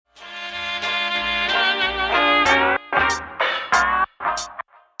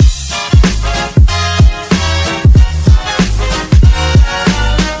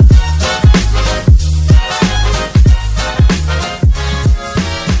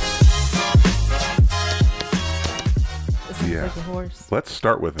like a horse. Let's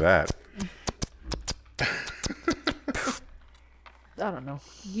start with that. I don't know.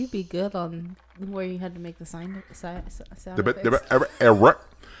 You'd be good on where you had to make the sound effects.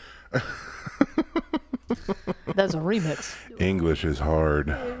 That's a remix. English is hard.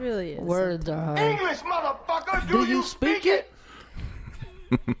 It really is. Words are hard. English, motherfucker, Do you speak it?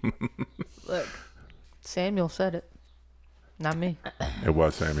 Look. Samuel said it. Not me. It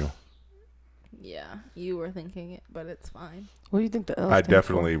was Samuel. Yeah, you were thinking it, but it's fine. What do you think the L I stands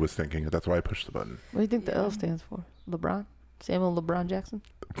definitely was thinking it. That's why I pushed the button. for? What do you think the L stands for? LeBron? Samuel LeBron Jackson?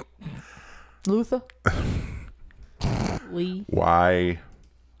 Luther? Lee. Why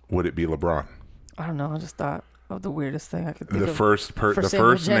would it be LeBron? I don't know. I just thought of the weirdest thing I could think The of. first for the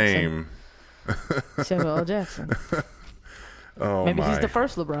Samuel first Jackson. name. Samuel L. Jackson. Oh Maybe my. he's the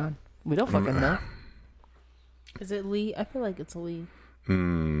first LeBron. We don't fucking know. Is it Lee? I feel like it's Lee.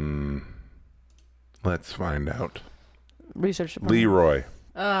 Let's find out. Research department. Leroy.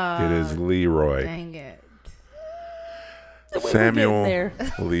 Oh, It is Leroy. dang it. Samuel there.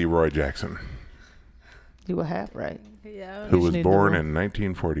 Leroy Jackson, You were half right. Yeah. who just was need to born roll. in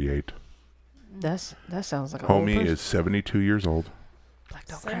 1948. That sounds like a old Homie person. is 72 years old. Black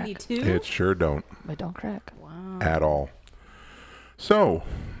don't crack. 72? It sure don't Wait, don't crack. Wow. at all. So,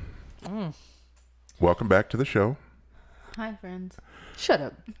 welcome back to the show. Hi, friends. Shut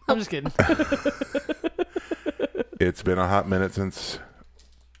up. I'm just kidding. It's been a hot minute since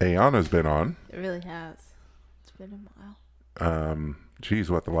Ayannah's been on. It really has. It's been a while. Geez,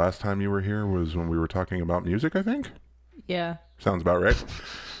 what, the last time you were here was when we were talking about music, I think? Yeah. Sounds about right.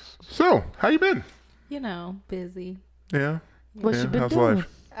 So, how you been? You know, busy. Yeah. What yeah. you been How's doing?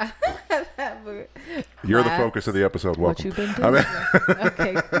 life? You're the Class. focus of the episode. What Welcome. you been doing?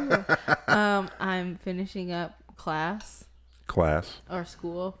 Okay, cool. I'm finishing up class Class. or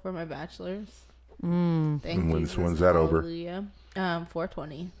school for my bachelor's. Mm. Thank When's Jesus. that over? Hallelujah.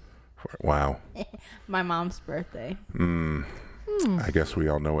 420. Wow. My mom's birthday. I guess we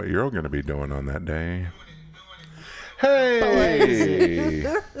all know what you're going to be doing on that day. Hey!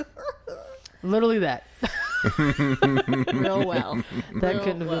 Literally that. Real well. That Real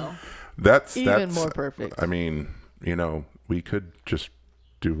couldn't have well. That's Even more perfect. I mean, you know, we could just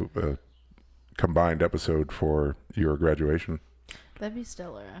do a combined episode for your graduation. That'd be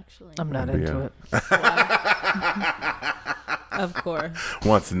stellar, actually. I'm not Yeah. into it. Of course.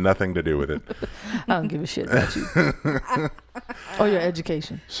 Wants nothing to do with it. I don't give a shit about you. Or your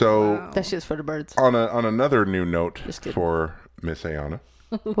education. So, Wow. That shit's for the birds. on another new note Just kidding. for Miss Ayannah.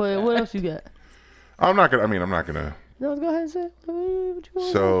 What else you got? I'm not going to. No, go ahead and say it. What you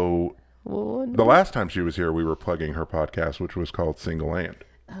want? So, What? the last time she was here, we were plugging her podcast, which was called Single Land.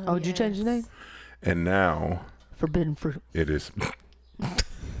 Oh, did you change the name? And now Forbidden fruit. it is.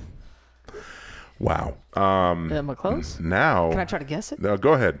 Wow. Am I close? Now. Can I try to guess it? No,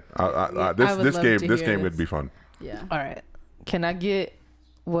 go ahead. I This would love game to this hear game this. would be fun. Yeah. All right. Can I get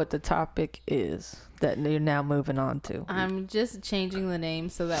what the topic is that you're now moving on to? I'm just changing the name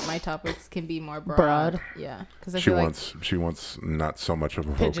so that my topics can be more broad. Broad? Yeah. Because I She feel wants not so much of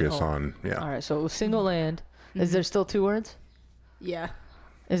a focus Pigeonhole. on All right. So it was single land. Is there still two words? yeah.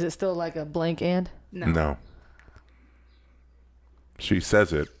 Is it still like a blank and? No. She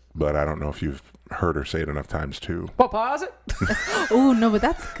says it, but I don't know if you've heard her say it enough times too. Well, pause it. Oh, no, but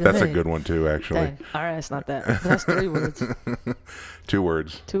that's good. That's a good one too, actually. Dang. All right. It's not that. That's 3 words. 2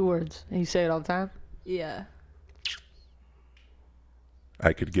 words. 2 words. And you say it all the time? Yeah.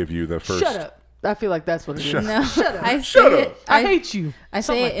 I could give you the first. Shut up. I feel like that's what it is. No. Shut up. I Shut say up. it. I hate you. I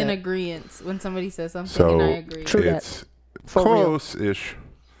Something say like it in that. agreement when somebody says something So and I agree. True that. it's For real. close-ish.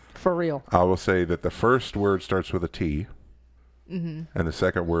 For real. I will say that the first word starts with a T, and the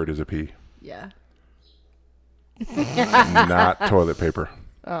second word is a P. Yeah. Not toilet paper.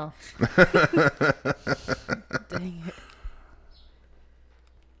 Oh. Dang it.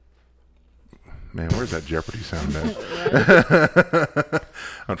 Man, where's that Jeopardy sound at?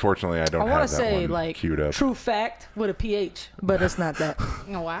 Unfortunately, I don't I have want that to say one like queued up. true fact with a PH, but it's not that.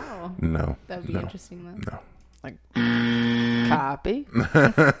 Oh, wow. No. That'd be no, interesting, though. No. Like copy.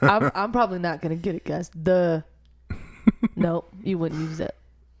 I'm probably not gonna get it, guys. Nope, you wouldn't use that.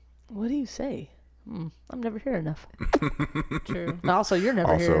 What do you say? I'm never here enough. True. Also, you're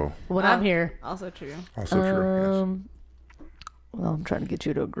never here Also- when I'm here. Also true. Also true. Well, I'm trying to get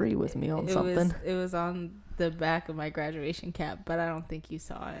you to agree with me on something. It was on the back of my graduation cap, but I don't think you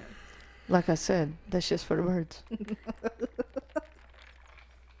saw it. Like I said, that's just for the birds.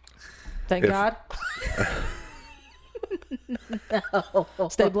 Thank If- God.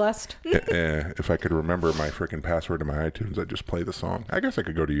 Stay blessed. If I could remember my freaking password to my iTunes, I'd just play the song. I guess I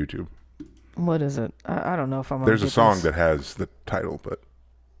could go to YouTube. What is it? I don't know if I'm gonna There's a get song this. that has the title, but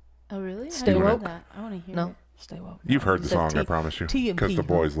Oh, really? Stay I didn't know woke? that. I want to hear No, it. stay woke. you've heard the Said song, I T- promise you. T and Because P, the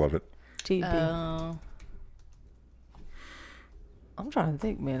boys love it. TB. Oh. I'm trying to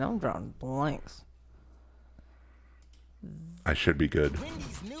think, man. I'm drawing blanks. I should be good.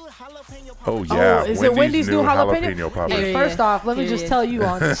 Oh, yeah. is it Wendy's new jalapeno? poppers. Hey, Period. first off, let me just Period. tell you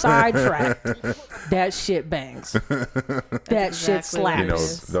on the sidetrack, that shit bangs. That shit exactly what You know,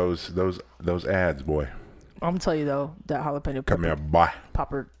 slaps. those ads, boy. I'm gonna tell you though, that jalapeno Come here, boy.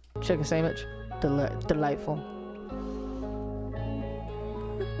 popper chicken sandwich, delightful.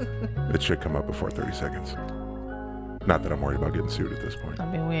 It should come up before 30 seconds. Not that I'm worried about getting sued at this point.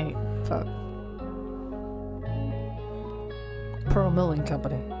 I mean, we ain't fuck. Pearl Milling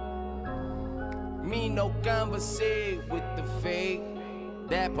Company. Me no conversate with the fake.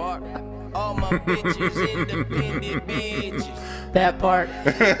 That part. All my bitches independent bitches. That part.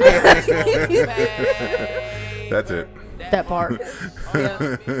 That's it. That part.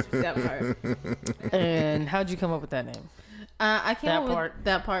 Yeah, that part. And how'd you come up with that name? I came That up with part.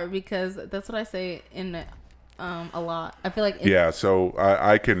 that part because that's what I say in a lot. I feel like Yeah, so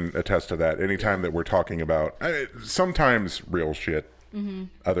I can attest to that. Anytime that we're talking about, sometimes real shit,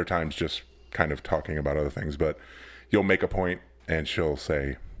 other times just kind of talking about other things, but you'll make a point and she'll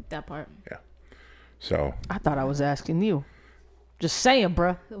say, that part. yeah. So, I thought I was asking you. Just saying,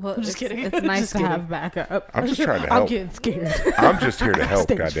 bruh. Well, I'm just it's, kidding. It's nice Just to kidding. have backup. I'm just trying to I'm help. getting scared. I'm just here to help,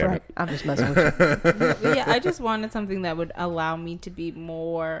 Stage goddammit. fright. I'm just messing with you. But yeah, I just wanted something that would allow me to be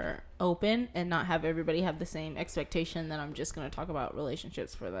more open and not have everybody have the same expectation that I'm just going to talk about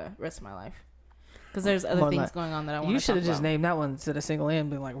relationships for the rest of my life. Because there's other More things like- going on that I want to You talk should have just about. named that one instead of single and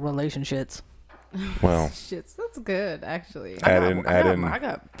being like relationships. Well, Shits, that's good, actually. I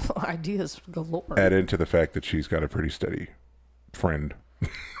got ideas galore. add into the fact that she's got a pretty steady friend.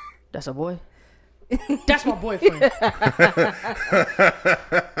 That's a boy. That's my boyfriend.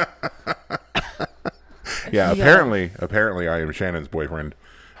 Yeah, apparently I am Shannon's boyfriend,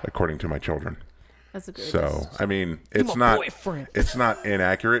 according to my children. That's a good So, I mean, You it's my not boyfriend. it's not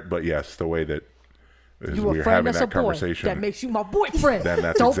inaccurate, but yes, the way that as You a we're friend having that's that a boy. conversation, That makes you my boyfriend. then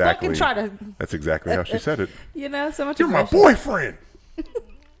that's Don't exactly fucking try to. that's exactly how she said it. You know, so much You're my affection. boyfriend.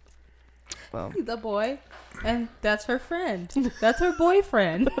 Well, The boy, and that's her friend. That's her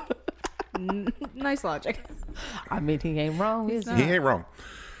boyfriend. Nice logic. I mean, he ain't wrong, is he? not. He ain't wrong.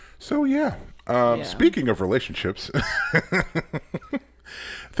 So yeah. Speaking of relationships, I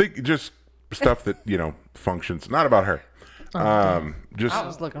think just stuff that functions. Not about her. Just I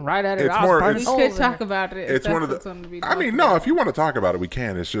was looking right at it. It's I was more- burning it's- We holes could in talk it. about it. it's one of the. I mean, no. If you want to talk about it, we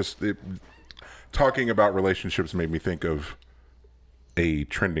can. It's just talking about relationships made me think of a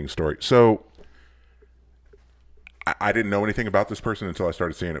trending story. So I didn't know anything about this person until I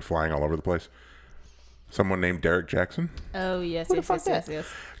started seeing it flying all over the place. Someone named Derek Jackson. Oh yes, Who the yes, fuck yes, that? yes,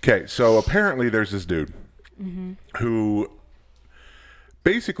 yes. Okay, so apparently there's this dude who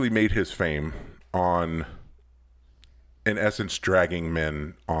basically made his fame on, in essence, dragging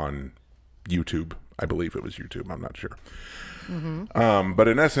men on YouTube. I believe it was YouTube. I'm not sure. But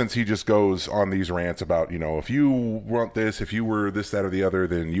in essence, he just goes on these rants about, if you want this, if you were this, that, or the other,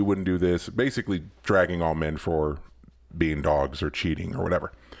 then you wouldn't do this. Basically dragging all men for being dogs or cheating or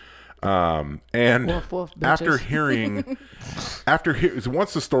whatever. And Woof, woof, after bitches. hearing,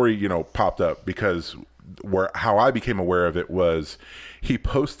 once the story, popped up, because how I became aware of it was he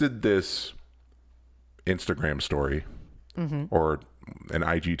posted this Instagram story or an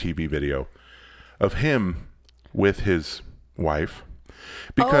IGTV video of him with his wife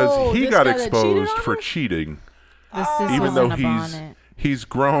because Oh, he this got guy that cheated exposed on for her? cheating, The sis even was though in a bonnet. he's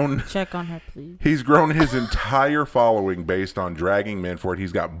grown. Check on her, please. He's grown his entire following based on dragging men for it.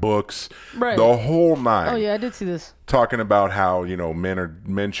 He's got books, Right. the whole nine. Oh yeah, I did see this. Talking about how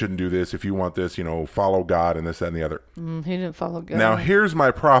men shouldn't do this. If you want this, follow God and this, that, and the other. He didn't follow God. Now, here's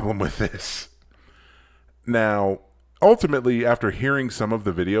my problem with this. Now, ultimately, after hearing some of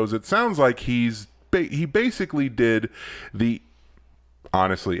the videos, it sounds like he basically did the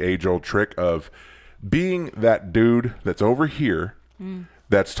honestly age-old trick of being that dude that's over here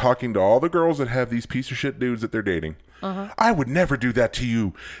that's talking to all the girls that have these piece of shit dudes that they're dating. I would never do that to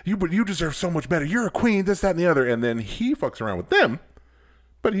you. You deserve so much better. You're a queen, this, that, and the other. And then he fucks around with them,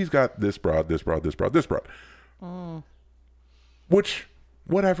 but he's got this broad, this broad, this broad, this broad. Which,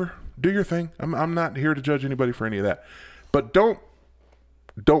 whatever, do your thing. I'm not here to judge anybody for any of that. But don't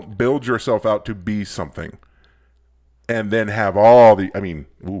build yourself out to be something and then have all the,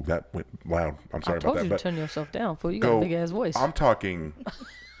 ooh, that went loud. I'm sorry I about told that. you to But turn yourself down, fool. You got a big ass voice. I'm talking,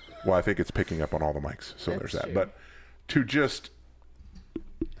 well, I think it's picking up on all the mics, so there's that. true. But to just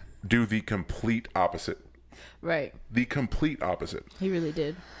do the complete opposite. Right. The complete opposite. He really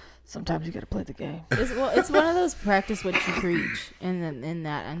did. Sometimes you got to play the game. It's one of those practice what you preach, and then in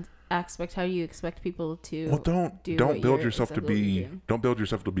that aspect, how you expect people to. Well, don't build yourself to be. Don't build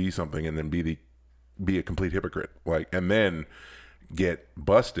yourself to be something and then be a complete hypocrite. Like, and then get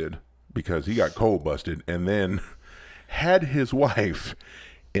busted because he got cold busted, and then had his wife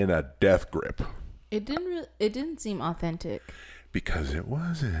in a death grip. It didn't seem authentic. Because it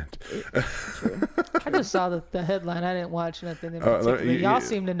wasn't. True. I just saw the headline. I didn't watch nothing in particular. Y'all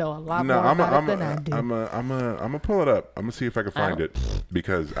seem to know a lot more I'm about it than I do. I'm gonna pull it up. I'm gonna see if I can find it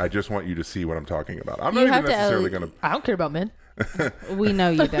because I just want you to see what I'm talking about. I'm not even necessarily gonna. I don't care about men. We know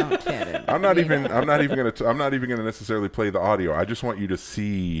you don't, Shannon. I'm not even gonna necessarily play the audio. I just want you to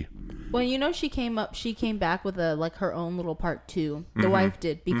see. Well, you know, she came back with her own little part 2. The wife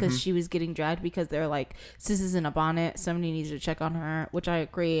did, because she was getting dragged because they're like, sis is in a bonnet. Somebody needs to check on her, which I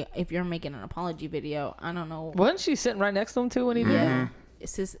agree. If you're making an apology video, I don't know. Wasn't she sitting right next to him too when he did? Yeah.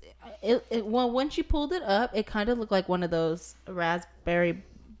 Sis, well, when she pulled it up, it kind of looked like one of those raspberry,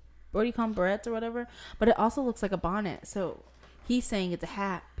 what do you call them, barrettes or whatever. But it also looks like a bonnet. So he's saying it's a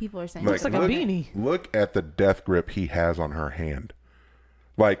hat. People are saying looks like a beanie. Look at the death grip he has on her hand.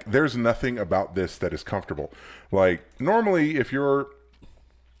 Like, there's nothing about this that is comfortable. Like, normally, if you're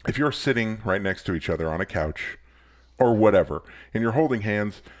sitting right next to each other on a couch or whatever, and you're holding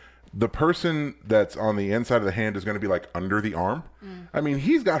hands, the person that's on the inside of the hand is going to be like under the arm. I mean,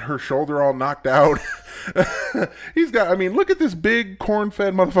 he's got her shoulder all knocked out. Look at this big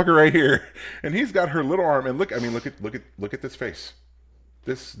corn-fed motherfucker right here, and he's got her little arm. And look at this face.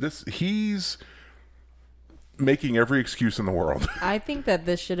 He's making every excuse in the world. I think that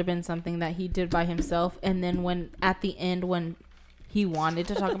this should have been something that he did by himself, and then when at the end when he wanted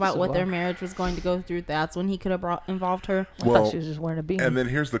to talk about what their marriage was going to go through, that's when he could have involved her. I thought she was just wearing a beanie. And then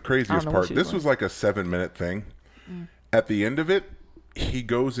here's the craziest part. This was like a 7-minute thing. At the end of it, he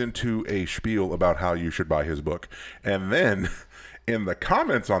goes into a spiel about how you should buy his book, and then in the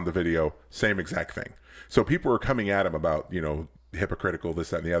comments on the video, same exact thing. So people are coming at him about, you know, hypocritical, this,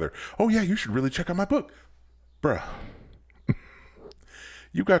 that, and the other. Oh yeah, you should really check out my book. Bruh,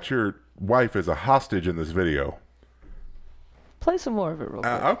 you got your wife as a hostage in this video. Play some more of it real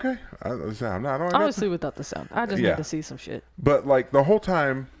quick. Okay. Obviously without the sound. I just need to see some shit. But like the whole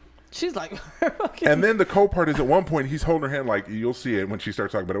time. She's like. And then the cold part is at one point he's holding her hand, like you'll see it when she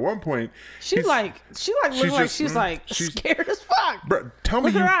starts talking. But at one point. She's like scared as fuck. Bruh, tell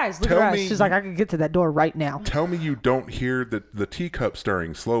Look me at her eyes. Look at her eyes. She's like, I could get to that door right now. Tell me you don't hear the teacup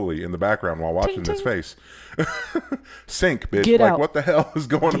stirring slowly in the background while watching this face. Sink, bitch. Get like out. What the hell is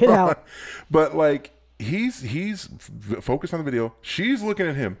going Get on? Out. But like he's focused on the video. She's looking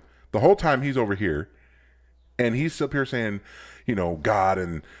at him the whole time. He's over here, and he's up here saying, you know, God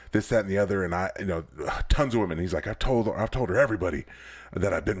and this, that, and the other, and I, you know, tons of women. He's like, I've told her everybody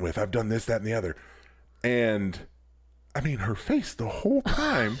that I've been with. I've done this, that, and the other, and I mean, her face the whole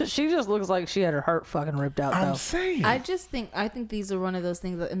time. She just looks like she had her heart fucking ripped out. I'm saying. I think these are one of those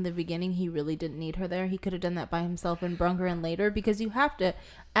things that in the beginning he really didn't need her there. He could have done that by himself and brung her in later, because you have to.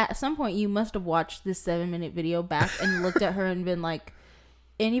 At some point, you must have watched this 7-minute video back and looked at her and been like,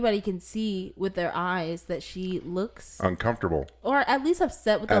 anybody can see with their eyes that she looks uncomfortable, or at least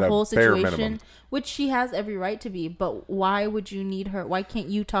upset with the whole situation, which she has every right to be. But why would you need her? Why can't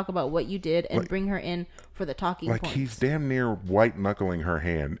you talk about what you did and bring her in for the talking points? He's damn near white knuckling her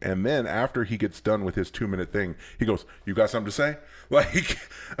hand, and then after he gets done with his 2-minute thing, he goes, "You got something to say?" Like,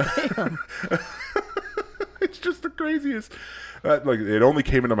 it's just the craziest. Like, it only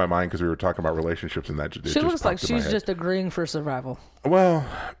came into my mind because we were talking about relationships, and that she looks like she's just agreeing for survival. Well,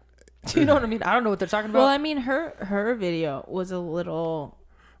 do you know what I mean? I don't know what they're talking about. Well, I mean, her video was a little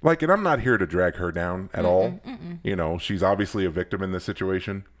like, and I'm not here to drag her down at all. You know, she's obviously a victim in this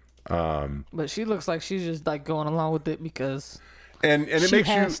situation. But she looks like she's just like going along with it because. And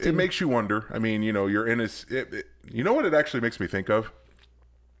it makes you wonder. I mean, you know, you're in this. You know what it actually makes me think of?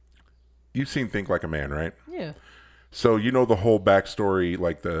 You've seen Think Like a Man, right? Yeah. So you know the whole backstory,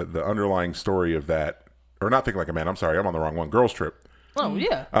 like the underlying story of that, or not Think Like a Man. I'm sorry, I'm on the wrong one. Girls Trip. Oh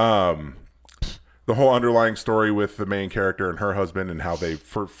yeah. The whole underlying story with the main character and her husband, and how they,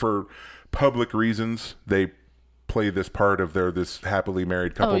 for public reasons, they play this part of this happily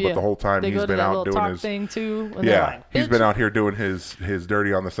married couple, but the whole time he's been out doing his thing too. Yeah, he's been out here doing his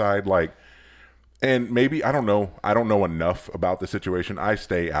dirty on the side, like. And maybe I don't know enough about the situation. I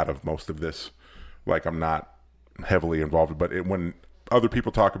stay out of most of this. Like, I'm not heavily involved, but when other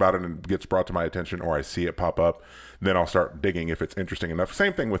people talk about it and it gets brought to my attention, or I see it pop up, then I'll start digging if it's interesting enough.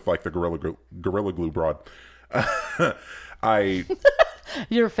 Same thing with like the Gorilla Glue broad.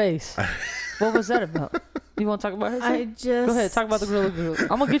 Your face. What was that about? You want to talk about her? Go ahead, talk about the Gorilla Glue.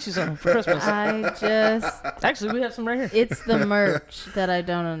 I'm gonna get you some for Christmas. Actually, we have some right here. It's the merch that I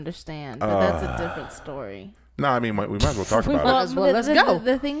don't understand, but that's a different story. No, I mean we might as well talk about it. Well, let's go.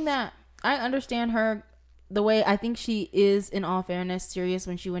 The thing that I understand her, the way I think she is, in all fairness, serious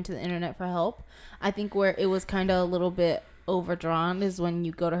when she went to the internet for help. I think where it was kind of a little bit overdrawn is when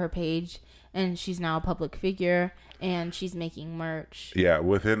you go to her page and she's now a public figure and she's making merch. Yeah,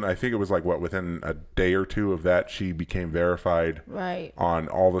 I think it was within a day or two of that, she became verified on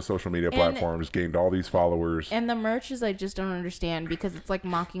all the social media platforms, gained all these followers. And the merch is, I just don't understand, because it's like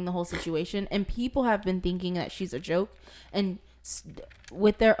mocking the whole situation. And people have been thinking that she's a joke, and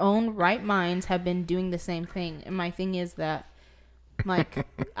with their own right minds have been doing the same thing. And my thing is that, like,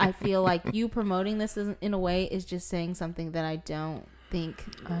 I feel like you promoting this in a way is just saying something that I don't think.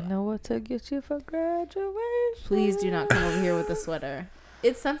 I know what to get you for graduation. Please do not come over here with a sweater.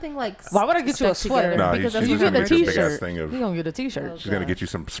 It's something like. Why would I get you a sweater? No, because she's you get a t-shirt. You're gonna get a t-shirt. She's gonna get you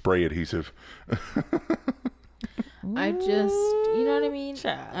some spray adhesive. I just, you know what I mean?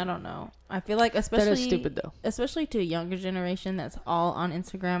 I don't know. I feel like, especially that is stupid though, especially to a younger generation that's all on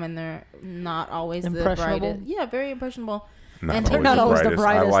Instagram and they're not always impressionable. The brightest. Yeah, very impressionable. Not always the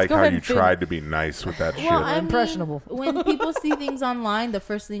brightest. I like how you tried to be nice with that shit. I mean, impressionable. When people see things online, the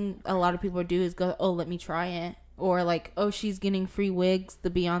first thing a lot of people do is go, "Oh, let me try it," or like, "Oh, she's getting free wigs."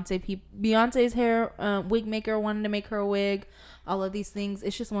 The Beyonce's hair wig maker wanted to make her a wig. All of these things.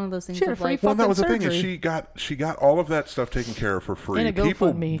 It's just one of those things. Of like, well, that was the thing, is she got all of that stuff taken care of for free.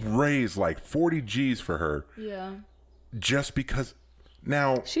 People raised like 40 G's for her. Yeah. Just because.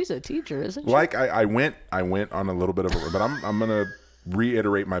 Now she's a teacher, isn't she? Like I went on a little bit of a, but I'm gonna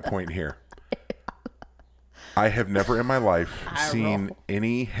reiterate my point here. I have never in my life seen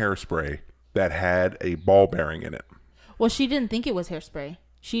any hairspray that had a ball bearing in it. Well, she didn't think it was hairspray.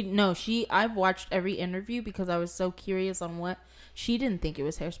 I've watched every interview because I was so curious on what. She didn't think it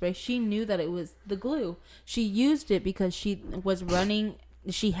was hairspray. She knew that it was the glue. She used it because she was running.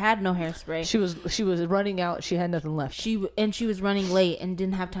 She had no hairspray. She was running out. She had nothing left. She was running late and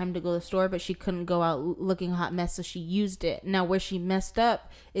didn't have time to go to the store, but she couldn't go out looking a hot mess, so she used it. Now, where she messed up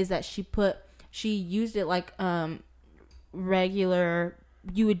is that she used it like regular.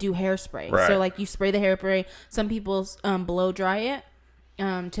 You would do hairspray. Right. So like you spray the hairspray. Some people blow dry it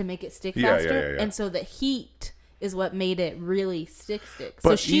to make it stick faster, and so the heat is what made it really stick. But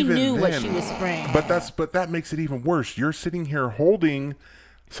so she knew what she was spraying. But that makes it even worse. You're sitting here holding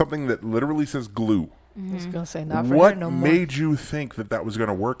something that literally says glue. I was gonna say, not for what hair no more. made you think that was going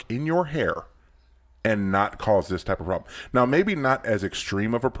to work in your hair and not cause this type of problem? Now, maybe not as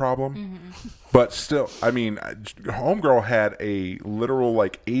extreme of a problem, but still, I mean, homegirl had a literal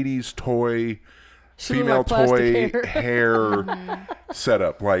like 80s toy, female toy hair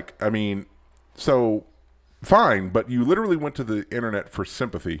setup. Like, I mean, so. Fine, but you literally went to the internet for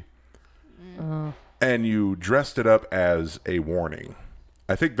sympathy and you dressed it up as a warning.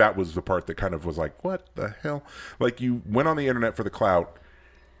 I think that was the part that kind of was like, what the hell? Like, you went on the internet for the clout,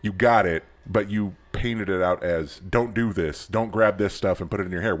 you got it, but you painted it out as, don't do this, don't grab this stuff and put it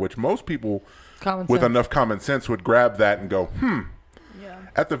in your hair, which most people with enough common sense would grab that and go,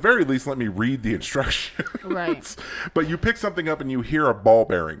 at the very least, let me read the instructions. Right. But you pick something up and you hear a ball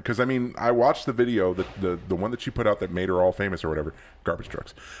bearing. Because, I mean, I watched the video, the one that she put out that made her all famous or whatever. Garbage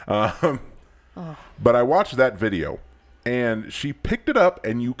trucks. But I watched that video. And she picked it up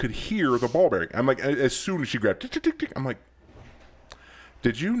and you could hear the ball bearing. I'm like, as soon as she grabbed tick, tick, tick, tick, I'm like,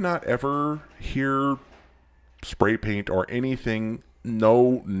 did you not ever hear spray paint or anything?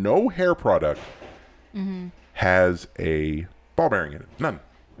 No hair product has a ball bearing in it. None.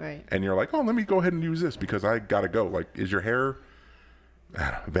 Right. And you're like, oh, let me go ahead and use this because I gotta go. Like, is your hair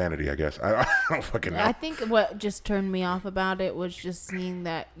vanity? I guess I don't fucking know. I think what just turned me off about it was just seeing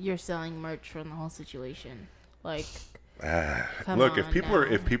that you're selling merch from the whole situation. Like, look, if people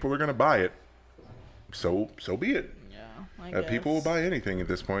are gonna buy it, so be it. Yeah, I guess. People will buy anything at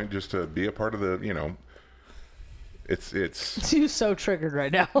this point just to be a part of the. It's You're so triggered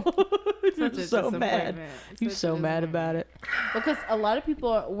right now. You're so mad. You're so mad about it. Because a lot of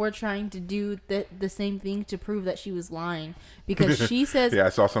people were trying to do the same thing to prove that she was lying. Because she says... Yeah, I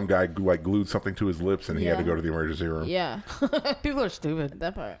saw some guy glued something to his lips and he had to go to the emergency room. Yeah. People are stupid.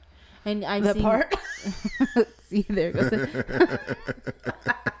 That part. And I've that seen... part? See, there it goes.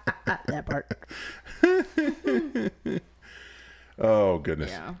 That part. Oh,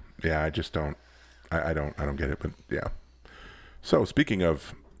 goodness. Yeah, I just don't... I don't get it, but yeah. So speaking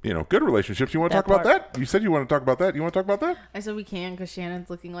of, good relationships, you want to talk about that? You said you want to talk about that. You want to talk about that? I said we can because Shannon's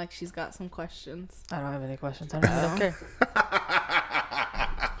looking like she's got some questions. I don't have any questions. I don't care.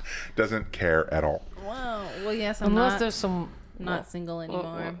 Doesn't care at all. Wow. Well, yes, I'm Unless not, there's some not single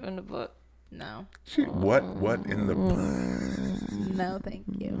anymore. in the butt. No. What in the... No, thank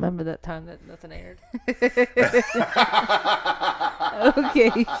you. Remember that time that nothing aired?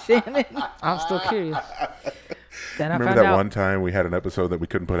 Okay, Shannon. I'm still curious. Then I Remember found that out. one time we had an episode that we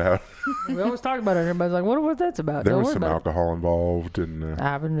couldn't put out? We always talk about it. Everybody's like, "What that's about?" There Don't was worry some about alcohol involved, and it.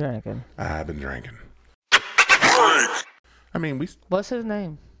 I've been drinking. I've been drinking. I mean, we... What's his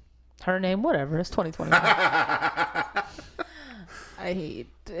name? Her name? Whatever. It's 2021. I hate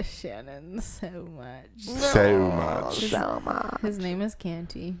Shannon so much. So much. So much. His name is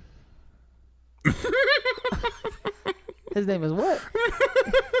Canty. His name is what?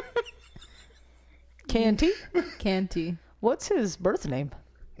 Canty? Canty. What's his birth name?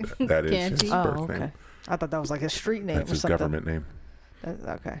 That is Canty. his Oh, birth okay. name. I thought that was like his street name That's or his something. government name.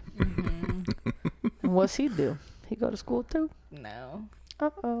 Okay. And what's he do? He go to school too? No.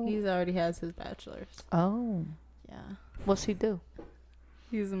 Uh-oh. He's already has his bachelor's. Oh. Yeah. What's he do?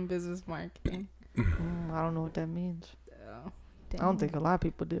 He's in business marketing. I don't know what that means. Oh, I don't think a lot of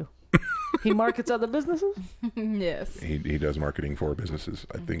people do. He markets other businesses? Yes. He does marketing for businesses.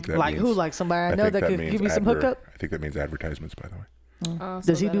 I think that Like means, who? Like somebody I know think that could means give me some hookup? I think that means advertisements, by the way. Oh,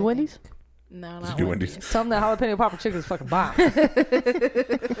 Does he that do I Wendy's? think- No, Does not he do Wendy's. Wendy's? Tell him that jalapeno popper chicken is fucking bomb.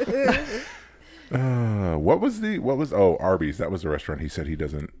 Arby's. That was the restaurant he said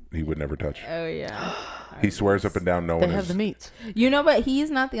he would never touch. Oh yeah. He swears up and down no They one have is. the meats. You know, but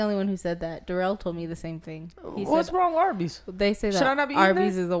he's not the only one who said that. Darrell told me the same thing. He What's said wrong with Arby's? they say Should I that not be eating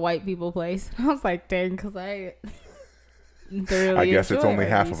Arby's is a white people place. I was like, dang, because I thoroughly I guess it's enjoy only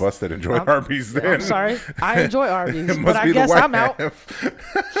half Arby's. of us that enjoy I'm- Arby's then. I'm sorry. I enjoy Arby's, It but must I be the guess white I'm out.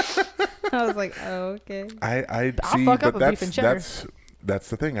 half. I was like, oh, okay. I I'll see, fuck but up a beef and cheddar. that's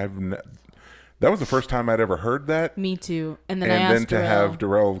the thing. That was the first time I'd ever heard that. Me too. And then I And asked then to Darrell, have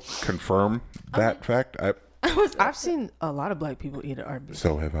Darrell confirm that fact, I've seen a lot of black people eat at Arby's.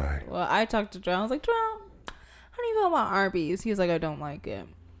 so have I. well, I talked to Darrell. I was like, Darrell, how do you feel about Arby's? He was like, I don't like it.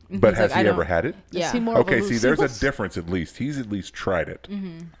 And But he's has like, he I ever don't- had it? Is Yeah. he more of Okay, see, there's a Lucibus? difference at least. He's at least tried it.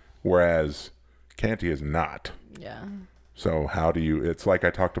 Mm-hmm. Whereas Canty is not. Yeah. So how do you, it's like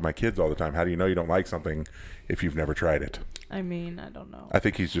I talk to my kids all the time. How do you know you don't like something if you've never tried it? I mean, I don't know. I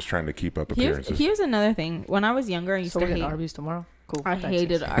think he's just trying to keep up appearances. Here's another thing. When I was younger, I used So to we're getting hate Arby's tomorrow? Cool. I Thanks.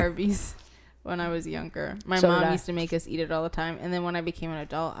 hated Arby's when I was younger. My So did mom I. used to make us eat it all the time. And then when I became an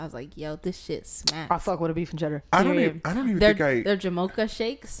adult, I was like, yo, this shit smacks. I fuck with a beef and cheddar. I don't Period. even They're think they're Jamocha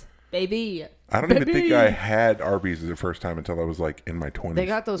shakes, baby. I don't even think Baby. I had Arby's the first time until I was like in my 20s. They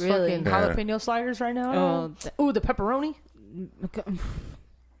got those Really? fucking Yeah. jalapeno sliders right now. Oh, Ooh, the pepperoni.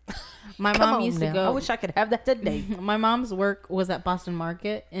 My Come mom on used to now. go. I wish I could have that today. My mom's work was at Boston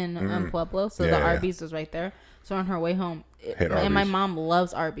Market in Pueblo, so Yeah, the yeah. Arby's was right there. So on her way home, Hit and my Arby's. mom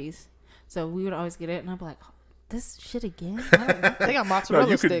loves Arby's, so we would always get it, and I'd be like, oh, "This shit again?" I don't know. They got No, mozzarella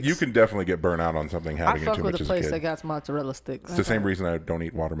you sticks. can definitely get burnt out on something I having it fuck too with much a as a place kid. that got mozzarella sticks. It's the same reason I don't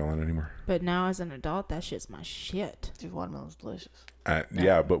eat watermelon anymore. But now as an adult, that shit's my shit. Dude, watermelon's delicious.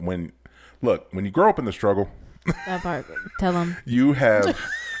 Yeah, but when you grow up in the struggle, That part. Tell them. you have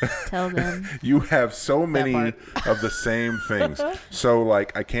Tell them. you have so many part. of the same things. So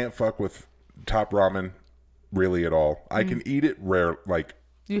like I can't fuck with top ramen really at all. I can eat it rare, like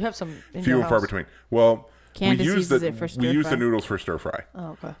You have some in few your and far house. between. Well, Candace we use uses it for we use stir the fry. noodles for stir fry. Oh,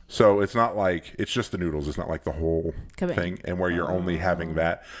 okay. So it's not like it's just the noodles. It's not like the whole Come in. thing, and where you're only having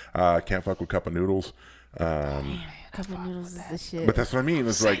that. Can't fuck with cup of noodles. Cup of noodles is the shit. But that's what I mean.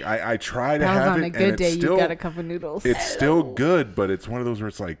 It's like I try to that was have on it, a and good it's day. still You got a cup of noodles. it's still good, but it's one of those where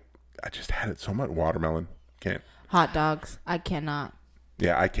it's like I just had it so much. Watermelon can't. Hot dogs. I cannot.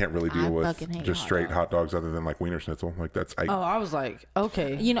 Yeah, I can't really deal I with fucking hate just hot straight dogs. hot dogs other than like Wiener Schnitzel. Like that's Oh, I was like,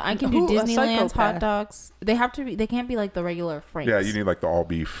 okay. You know, I can do Who, a Disneyland's hot psychopath? dogs. They have to be. They can't be like the regular Franks. yeah. You need like the all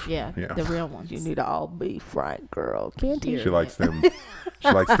beef. Yeah, yeah. the real ones. You need an all beef right, girl. Can't Here. you? She likes them.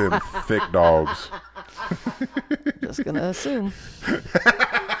 She likes them thick dogs. Just gonna assume.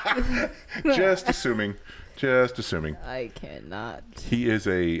 Just assuming. Just assuming. I cannot. He is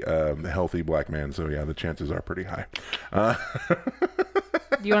a healthy black man, so yeah, the chances are pretty high.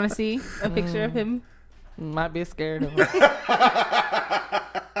 Do you want to see a picture of him? Might be scared of him.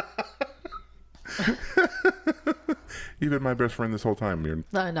 You've been my best friend this whole time. You're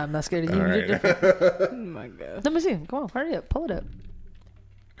No, I'm not scared of you. all You're right. different. Oh my god. Let me see. Come on, hurry up. Pull it up.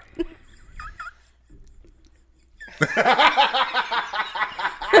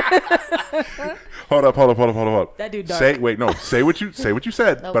 Hold up. That dude dark. Say what you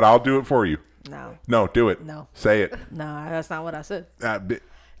said, Nope. but I'll do it for you. No, No, do it. No. Say it. no, that's not what I said.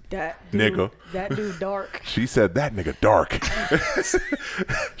 That dude, Nigga. That dude dark. She said that nigga dark.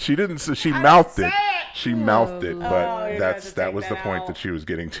 She didn't. She mouthed it. She mouthed it, but that was the point that she was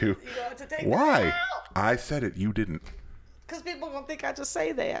getting to. You don't have to take Why? that I said it. You didn't. Because people gonna think I just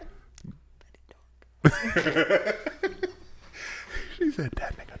say that. She said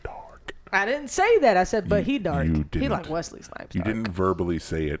that nigga dark. I didn't say that. I said, but he dark. You He didn't. like Wesley Snipes. You dark. didn't verbally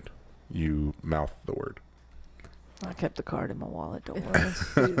say it. You mouthed the word. I kept the card in my wallet. Don't worry.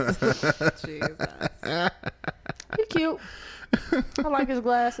 Jesus. He cute. I like his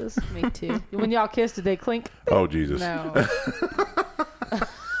glasses. Me too. When y'all kiss, did they clink? Oh Jesus. No.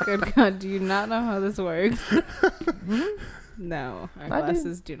 Good God, do you not know how this works? No, our I do.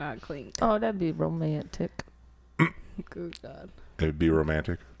 glasses do not clink. Oh, that'd be romantic. Good God. It'd be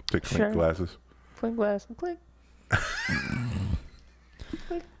romantic to clink Sure. glasses. Clink glass. Clink.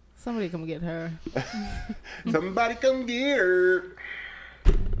 Somebody come get her. Somebody come get her.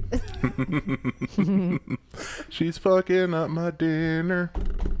 She's fucking up my dinner.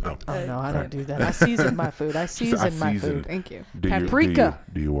 Oh, Oh no, I don't do that. I season my food. I season my food. Thank you. Paprika.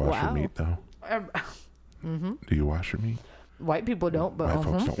 Do you wash Wow. your meat though? Do you wash your meat? White people don't, but White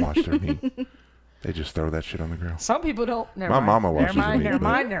folks don't wash their meat. They just throw that shit on the ground. some people don't. Never My mind. mama washes never mind, the meat, never but-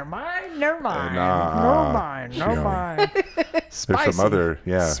 mind, never mind, never mind, Nah, never mind, she never don't. mind. Spicy. There's some other,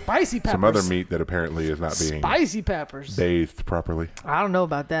 spicy peppers. some other meat that apparently is not being Spicy peppers. bathed properly. I don't know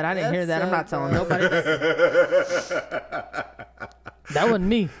about that. I didn't hear that. That's I'm not so telling nobody. That wasn't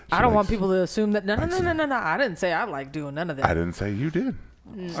me. I don't want people to assume that. No. I didn't say I like doing none of that. I didn't say you did.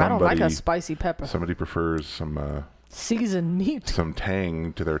 I don't like a spicy pepper. Somebody prefers some Seasoned meat. some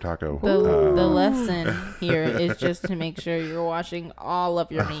tang to their taco. The lesson here is just to make sure you're washing all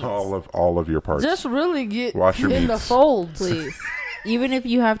of your meats. all of your parts. Just really get Wash your in the meats. folds. Please. Even if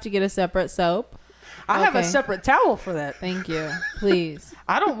you have to get a separate soap. I have a Okay. separate towel for that. Thank you. Please.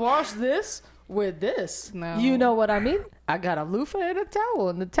 I don't wash this with this. No. You know what I mean? I got a loofah and a towel,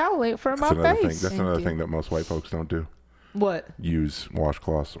 and the towel ain't for That's my another thing. face. That's Thank another you. thing that most white folks don't do. What? Use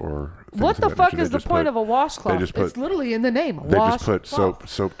washcloths or things What of the that fuck nature. is They the just point put- of a washcloth? just put- It's literally in the name. They Wash just put cloth.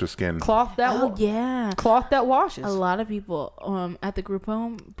 soap to skin. Cloth that Oh, yeah. cloth that washes. A lot of people at the group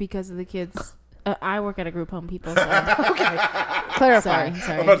home, because of the kids. I work at a group home, people. So. Okay. Clarify.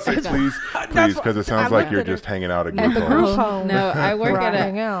 Sorry. I'm about to say please, because it sounds like you're at it. just hanging out at At group the homes. group home. No, I work Where I at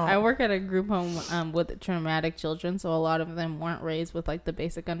hang out. I work at a group home with traumatic children, so a lot of them weren't raised with like the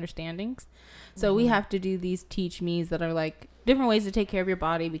basic understandings. So we have to do these teach me's that are like different ways to take care of your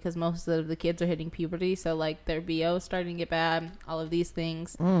body, because most of the kids are hitting puberty, so like their BO is starting to get bad, all of these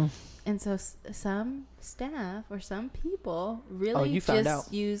things. And so some staff or some people really you found just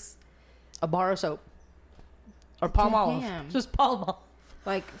out. use A bar of soap. Or palm olive. Damn. Just palm olive.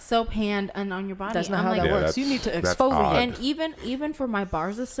 like soap hand and on your body. That's not I'm how like, that Yeah, works. You need to that's exfoliate. odd. and even for my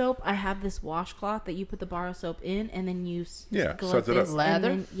bars of soap, I have this washcloth that you put the bar of soap in, and then you Yeah, go suds like it up. this, Lather?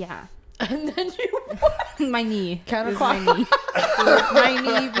 and then, yeah. And then you... My knee. Counterclockwise. It was my knee.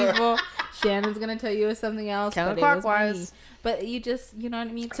 It was my knee, people. Shannon's gonna tell you it was something else. But it was my knee. Counterclockwise. But you just, you know what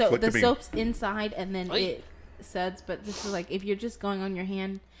I mean. So Flick the the bean. soap's inside, and then it suds. But this is like if you're just going on your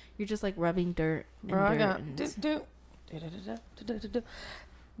hand, you're just like rubbing dirt and Bro, I dirt. got... and- Doop, doop.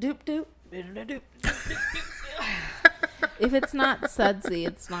 Doop, doop. Doop, doop. If it's not sudsy,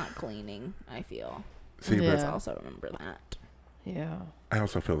 it's not cleaning. I feel. See, Yeah. Let's also remember that. Yeah. but I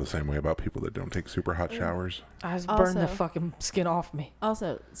also feel the same way about people that don't take super hot showers. I just burned the Also- fucking skin off me.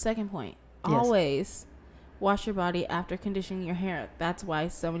 Also, second point. Yes. Always wash your body after conditioning your hair. That's why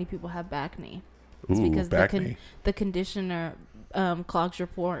so many people have back knee. It's Ooh, because back knee. the conditioner clogs your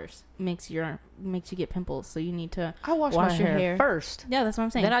pores, makes you get pimples. So you need to I wash wash my your hair, hair first. Yeah, that's what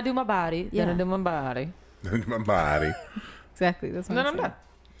I'm saying. Then I do my body. Then I Yeah. do my body. My body. Exactly. That's what Then I'm I'm saying. done.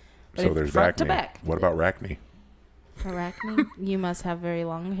 So But there's front back to knee. back. What about rack knee? Arachne, you must have very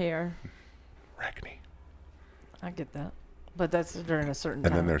long hair. Rack knee. I get that. But that's during a certain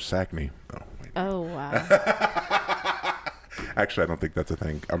And time. then there's sack knee. Oh, wait. Oh wow. Actually, I don't think that's a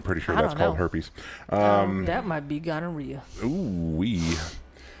thing. I'm pretty sure I that's don't called know. herpes. That might be gonorrhea. Ooh, wee.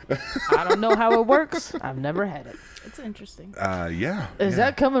 I don't know how it works. I've never had it. It's interesting. Yeah. Is yeah.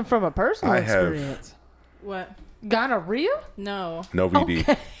 that coming from a personal I have- experience? What? Gonorrhea? No. No VD.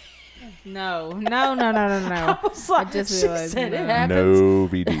 Okay. No. I was like, just she realized said no. it happens. No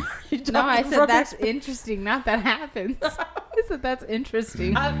VD. You No, I talking said from that's experience. interesting, not that happens. I said that's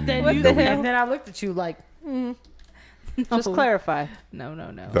interesting. Then What you- the hell? And then I looked at you like, No. just clarify. No.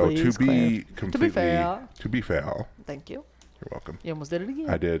 Though Please to be clarify. completely To be fair. you're Thank you. welcome. You almost did it again.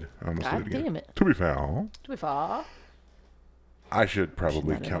 I did. I almost God did it again. damn it. To be fair, To be fair. I should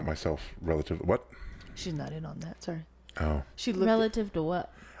probably not in count on- myself relative. What? She's not in on that. Sorry. Oh, She looked. Relative to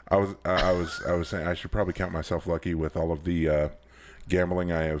what? I was saying I should probably count myself lucky with all of the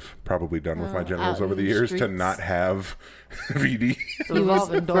gambling I have probably done with my genitals out over in the the years to streets. not have VD. He was,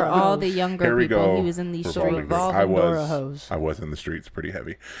 for all the younger Here we people, go. he was in these Revolving streets. door. Revolving door hose. I was in the streets pretty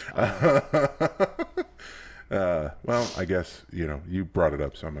heavy. Well, I guess you brought it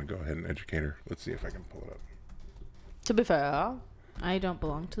up, so I'm gonna go ahead and educate her. Let's see if I can pull it up. To be fair, I don't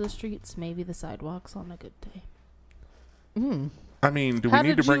belong to the streets. Maybe the sidewalks on a good day. I mean, do How we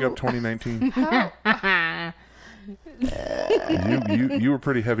need to did bring you- up 2019? you were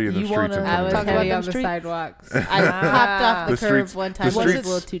pretty heavy in the You streets. In wanna- I was Talk 2019. about heavy them on the streets? sidewalks. I hopped off the curb one time. It was a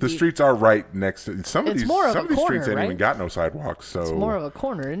little too the deep. streets are right next to some of It's these. more of Some a of these streets corner, ain't even right? got no sidewalks. So it's more of a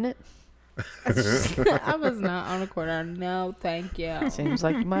corner, isn't it? I was not on a corner. No, thank you. Seems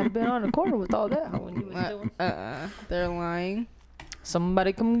like you might have been on a corner with all that when you was doing. They're lying.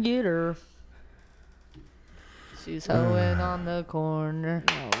 Somebody come get her. She's hoeing on the corner.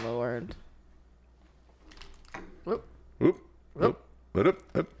 Oh Lord. Oop, oop,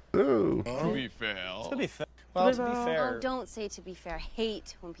 oop, oh. To be fair. Well, to be fair. Oh, don't say to be fair.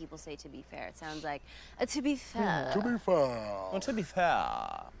 Hate when people say to be fair. It sounds like to be fair. To be fair. To be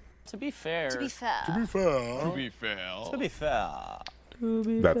fair. To be fair. To be fair. To be fair. To be fair.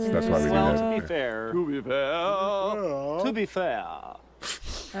 That's why we do Well, that. to be fair. To be fair. To be fair.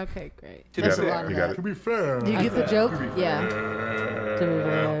 Okay, great. You There's got a it. lot of You got that. it. be fair. Do you get the joke? Yeah. To be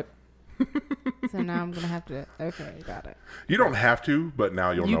fair. So now I'm gonna have to. Okay, got it. You don't have to, but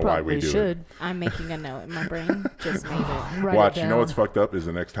now you'll You know why we probably do should. it. I'm making a note in my brain. Just made it. Write Watch, it you know what's down. fucked up is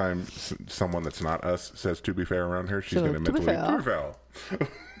the next time someone that's not us says "to be fair" around here, she's So, gonna to be mentally fair. "to be fair."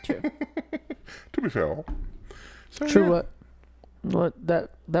 True. To be fair. So, True yeah, what? What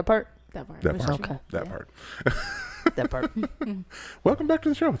that part? That part. That was part. true. Okay. That Yeah. part. That part. Welcome back to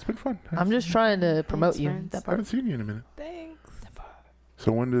the show. It's been fun. I I'm just trying to promote you. friends. That haven't part. seen you in a minute. Thanks.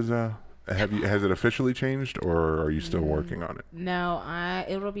 So when does has it officially changed, or are you still working on it? No,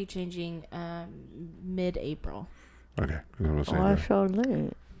 it'll be changing mid-April Okay. 'Cause I was saying Why that. so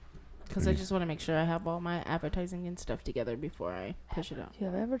late? because I just want to make sure I have all my advertising and stuff together before I push it out. You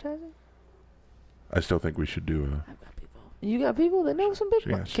have advertising? I still think we should do I've got people. You got people that know some big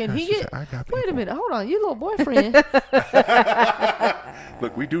Yeah, ones. Can she he said, get? I got Wait a people. minute. Hold on. Your little boyfriend.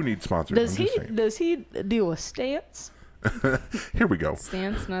 Look, we do need sponsors. does I'm he? just saying. Does he deal with stance? Here we go.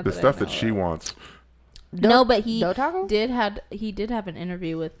 Stance, not The that I stuff that know she of. wants. No, but he Dough taco? did have an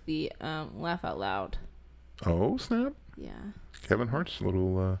interview with the Laugh Out Loud. Oh snap! Yeah. Kevin Hart's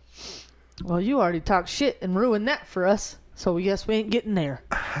little. Well, you already talked shit and ruined that for us. So we guess we ain't getting there.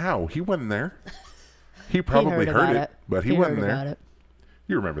 How he wasn't there? He probably heard about it, but he He wasn't heard there. about it.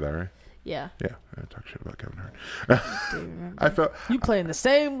 You remember that, right? Yeah. Yeah, I talk shit about Kevin Hart. Do you remember? I felt. You playing the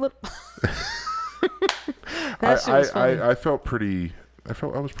same little. I, That shit was funny. I felt pretty. I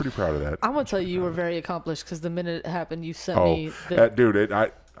was pretty proud of that. I'm gonna tell you, you were very accomplished because the minute it happened, you sent Oh, me. The, dude!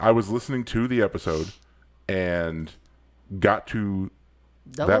 I was listening to the episode and got to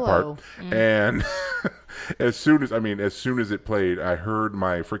that part, and as soon as it played, I heard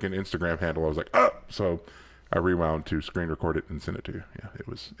my freaking Instagram handle. I was like, oh! So I rewound to screen record it and send it to you. Yeah, it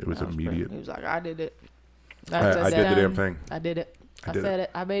was immediate. He was like, "I did it. I did the damn thing. I did it. I did said it.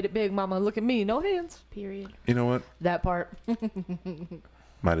 I made it big, Mama. Look at me. No hands. Period. You know what? That part.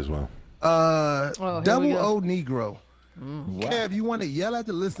 Might as well. Oh, here we Double go. O Negro. Kev, you want to yell at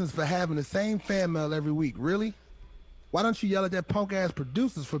the listeners for having the same fan mail every week, really? Why don't you yell at that punk ass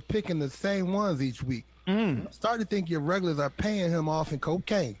producers for picking the same ones each week? I'm starting to think your regulars are paying him off in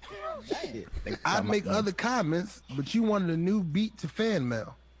cocaine. I'd make other comments, but you wanted a new beat to fan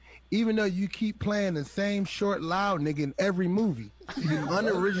mail. Even though you keep playing the same short, loud nigga in every movie. You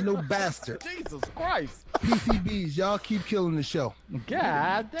unoriginal bastard. Jesus Christ. PCBs, y'all keep killing the show.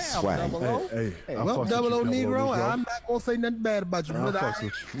 God damn. Double O. Hey, Well, Double O Negro, I'm not gonna say nothing bad about you, brother.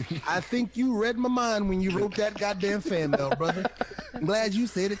 I think you read my mind when you wrote that goddamn fan mail, brother. I'm glad you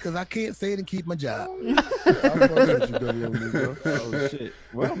said it because I can't say it and keep my job. Oh shit.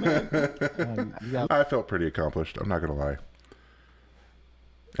 Well, man. I felt pretty accomplished. I'm not gonna lie.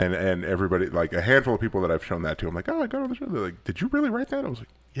 And everybody, like a handful of people that I've shown that to, I'm like, oh, I got on the show. They're like, did you really write that? I was like,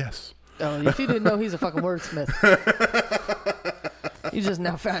 yes. Oh, if you didn't know, he's a fucking wordsmith. You just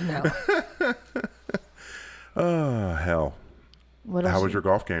now found out. Oh hell. What How else? was your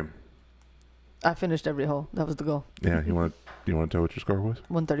golf game? I finished every hole. That was the goal. Yeah, you want to tell what your score was?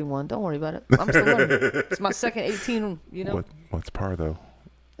 131. Don't worry about it. I'm still learning. It's my second 18. You know, What's par though?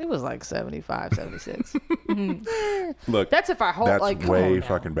 it was like 75, 76. Look, That's if I hold that's like come way on now.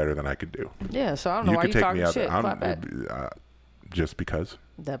 fucking better than I could do. Yeah, so I don't know You why could you take talking me out. shit. Clap back. just because.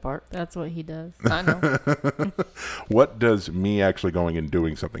 That part. That's what he does. I know. What does me actually going and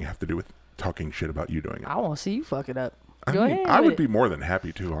doing something have to do with talking shit about you doing it? I want to see you fuck it up. I Go mean, ahead. I with would it. be more than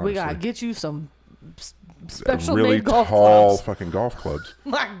happy to, honestly. We gotta get you some special really made golf tall clubs. fucking golf clubs.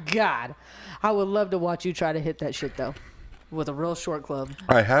 My God, I would love to watch you try to hit that shit though, with a real short club.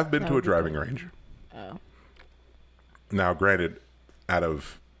 I have been That to a would be driving cool. range. Oh. Now, granted, out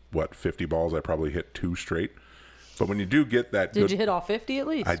of 50 balls, I probably hit 2 straight. But when you do get that, Did good, you hit all 50 at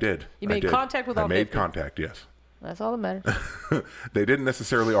least? I did. You I made did. contact with I all made 50? contact, yes. That's all that matters. They didn't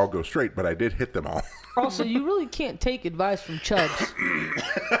necessarily all go straight, but I did hit them all. Also, you really can't take advice from Chubbs.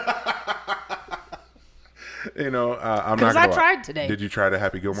 You know, I'm not Because gonna I lie. tried today. Did you try to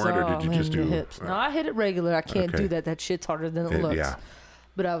happy Gilmore it, or did you So, just in the do hips? No, I hit it regular. I can't Okay. do that. That shit's harder than it looks. Yeah.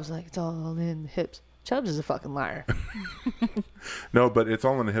 But I was like, it's all in the hips. Chubbs is a fucking liar. No, but it's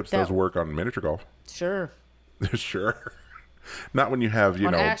all in the hips That- does work on miniature golf. Sure. Sure. Not when you have,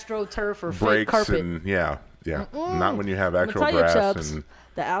 On know, AstroTurf or fake breaks carpet. and yeah. Not when you have I'm actual gonna tell you, grass Chubbs, and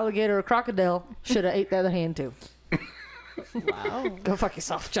the alligator or crocodile should have ate the other hand too. Wow. Go fuck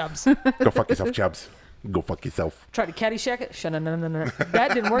yourself, Chubbs. go fuck yourself, Chubbs. Go fuck yourself. Tried to Caddyshack it. No.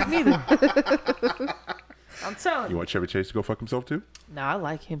 That didn't work neither. I'm telling You you. want Chevy Chase to go fuck himself too? No, I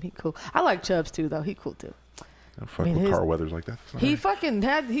like him. He cool. I like Chubbs too, though. He cool too. No, fuck mean, with his- Carl Weathers like that. That's not He right. fucking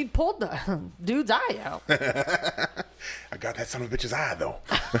he pulled the dude's eye out. I got that son of a bitch's eye though.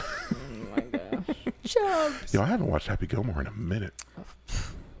 Oh my gosh. Chubbs. Yo, I haven't watched Happy Gilmore in a minute.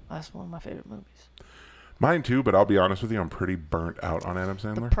 That's one of my favorite movies. Mine too, but I'll be honest with you, I'm pretty burnt out on Adam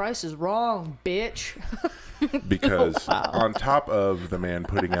Sandler Price is wrong, bitch. because on top of the man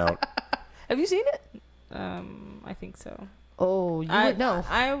putting out, Have you seen it? I think so. Oh, you I would know.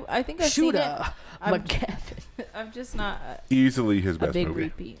 I think I've seen it. Shooter I'm- McGavin. I'm just not easily his a best big movie.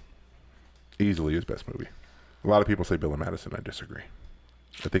 repeat. Easily his best movie. A lot of people say Bill and Madison. I disagree.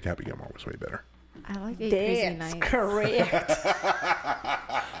 I think Happy Gilmore was way better. I like Eight Crazy That's Nights. correct.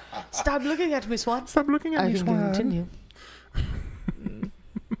 Stop looking at me, Swan. Stop looking at I me, can Swan. continue.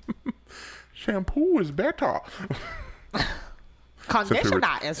 Shampoo is better. Conditioner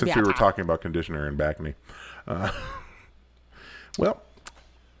is Since we were talking about conditioner and back knee. Well,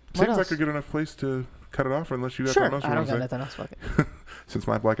 seems like else? a good enough place to cut it off unless you got Sure. something else you I don't want got to say. nothing else. Fuck it. Since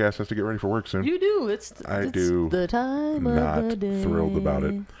my black ass has to get ready for work soon. You do. It's do the time not of the day. thrilled about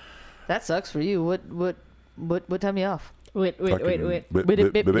it. That sucks for you. What time you off? Wait. That's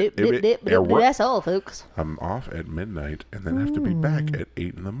all, folks. I'm off at midnight and then have to be back at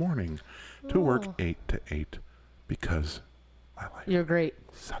 8 in the morning to work 8 to 8 because my life You're great.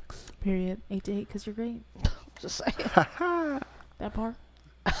 sucks. Period. 8 to 8 because you're great. Just saying. That part.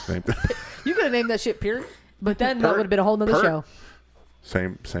 Same, You could have named that shit period, but then that Pert. would have been a whole nother Pert. show.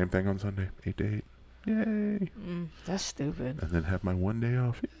 same thing on Sunday, 8 to 8. Yay. That's stupid. And then have my one day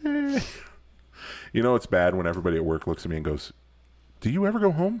off. Yay. You know it's bad when everybody at work looks at me and goes, "Do you ever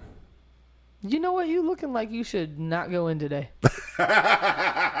go home?" You know what? You looking like you should not go in today.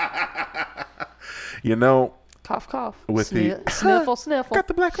 You know, Cough, cough. With the- sniffle, sniffle. got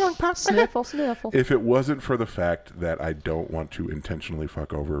the black lung pop. Sniffle, sniffle. If it wasn't for the fact that I don't want to intentionally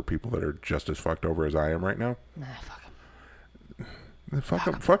fuck over people that are just as fucked over as I am right now, Nah, fuck 'em. then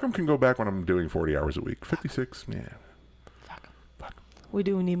fuck them can go back when I'm doing 40 hours a week. 56, yeah. Fuck 'em. Fuck 'em. We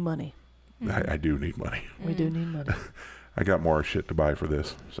do need money. I do need money. We do need money. I got more shit to buy for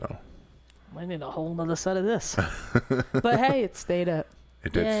this, so We need a whole nother set of this. But hey, it stayed up.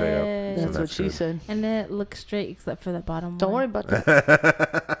 it did stay up. Yay. So That's what she good. said. And it looks straight except for that bottom Don't worry one. about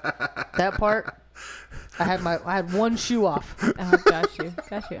that. That part, I had one shoe off. Oh, got you.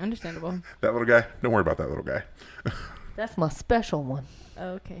 Understandable. That little guy, don't worry about that little guy. That's my special one.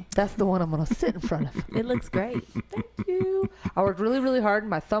 Okay. That's the one I'm gonna sit in front of. It looks great. Thank you. I worked really, really hard.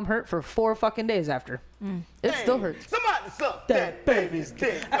 My thumb hurt for 4 fucking days after. It still hurts. Somebody suck that baby's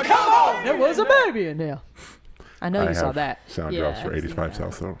dick. There was a baby in there. I know you I saw have that. sound Yeah, drops for I've seen 85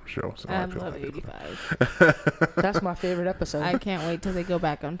 that. South Show. So I feel love like 85. That's my favorite episode. I can't wait till they go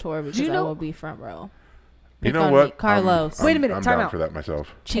back on tour because you I know- will be front row. You Pick know on what? me. Carlos. Wait a minute, I'm time down out. for that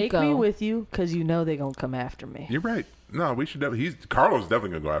myself. Take Chico. me with you because you know they're gonna come after me. You're right. No, we should definitely. Carlos is definitely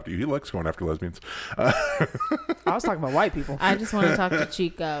gonna go after you. He likes going after lesbians. I was talking about white people. I just want to talk to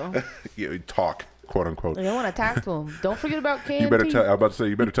Chico. Yeah, talk, quote unquote. I don't want to talk to them. Don't forget about Candy. You better tell. I was about to say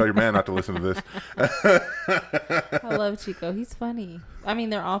you better tell your man not to listen to this. I love Chico. He's funny. I mean,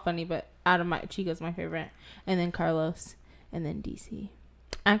 they're all funny, but Chico's my favorite. And then Carlos. And then DC.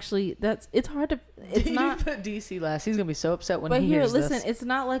 Actually, it's hard to. It's You not. put DC last. He's gonna be so upset when But he here, hears listen. this. It's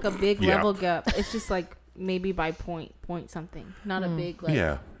not like a big Yeah. level gap. It's just like maybe by point something, not a big like.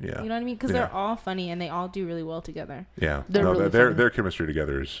 Yeah. You know what I mean? Because they're all funny and they all do really well together. Yeah. They're really funny. Their chemistry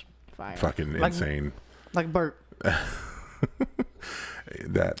together is Fire. fucking insane. Like Bert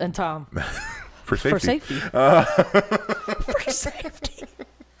That and Tom. for safety. For safety.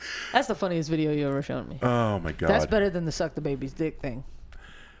 That's the funniest video you ever shown me. Oh my god. That's better than the suck the baby's dick thing.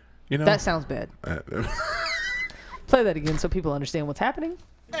 You know, That sounds bad. Play that again so people understand what's happening.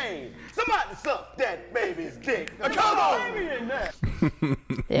 Hey, somebody suck that baby's dick. Now, come on. Baby in there.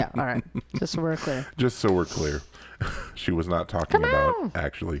 Yeah, all right. Just so we're clear. just so we're clear, she was not talking about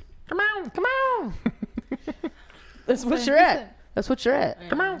actually. Come on, come on. That's what you're at. That's what you're at.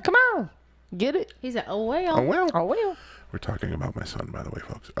 Come on, come on. Get it? He said, "Oh well." Oh well. Oh, well. We're talking about my son, by the way,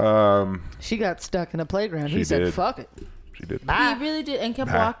 folks. She got stuck in a playground. She He said, did. fuck it. She did. Bye. He really did, and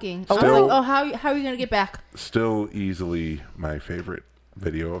kept Back. walking. I was Still- like, "Oh, how are you gonna get back?" Still easily my favorite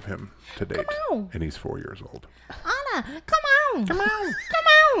video of him to date, on. and he's 4 years old. Anna, come on, come on,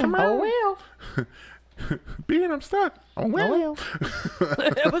 come on. Oh, well. Being I'm stuck. Oh well. Oh, well.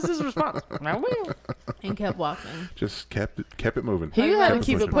 That was his response. Oh, well. And kept walking. Just kept it moving. He had to Kept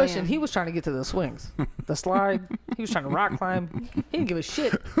keep it pushing. pushing. He was trying to get to the swings, the slide. He was trying to rock climb. He didn't give a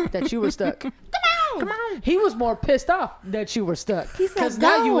shit that you were stuck. Come on, come on. He was more pissed off that you were stuck He said, because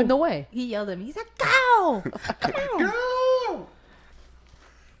now you "Go." in the way. He yelled at me. He said, "Go, come on."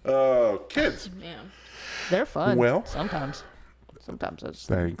 Go. Kids. Yeah. They're fun. Well, sometimes that's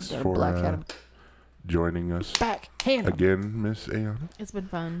Thanks they're for black hat 'em. joining us Back hand 'em. again, Miss Ayannah. It's been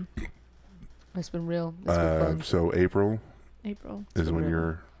fun. It's been real. It's been fun. So April April. is when real.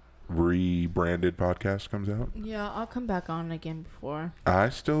 your rebranded podcast comes out. Yeah, I'll come back on again before. I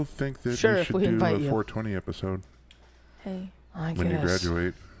still think that Sure, we if should we do a invite you. 420 episode Hey. I when you guess.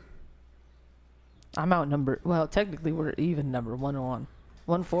 graduate. I'm outnumbered. Well, technically, we're even number 1-1.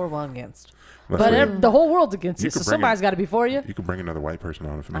 1 for, 1 against. Unless But we- the whole world's against You you, so could bring somebody's got to be for you. you can bring another white person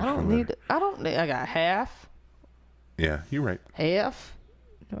on if it I makes you feel don't better. need. I don't need. I got half. Yeah, you're right. Half.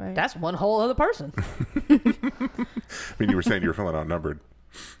 Right. That's one whole other person. I mean, you were saying you were feeling outnumbered.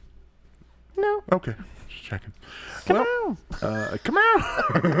 No. Okay, just checking. Come well, on. come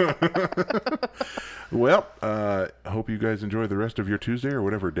on. Well, I hope you guys enjoy the rest of your Tuesday or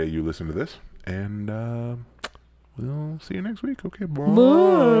whatever day you listen to this, and we'll see you next week. Okay, bye.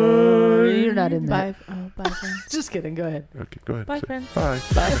 You're not in that. Bye. Oh, bye, friends. Just kidding. Go ahead. Okay, go ahead. Bye, Say- friends. Bye.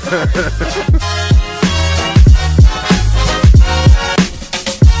 Bye.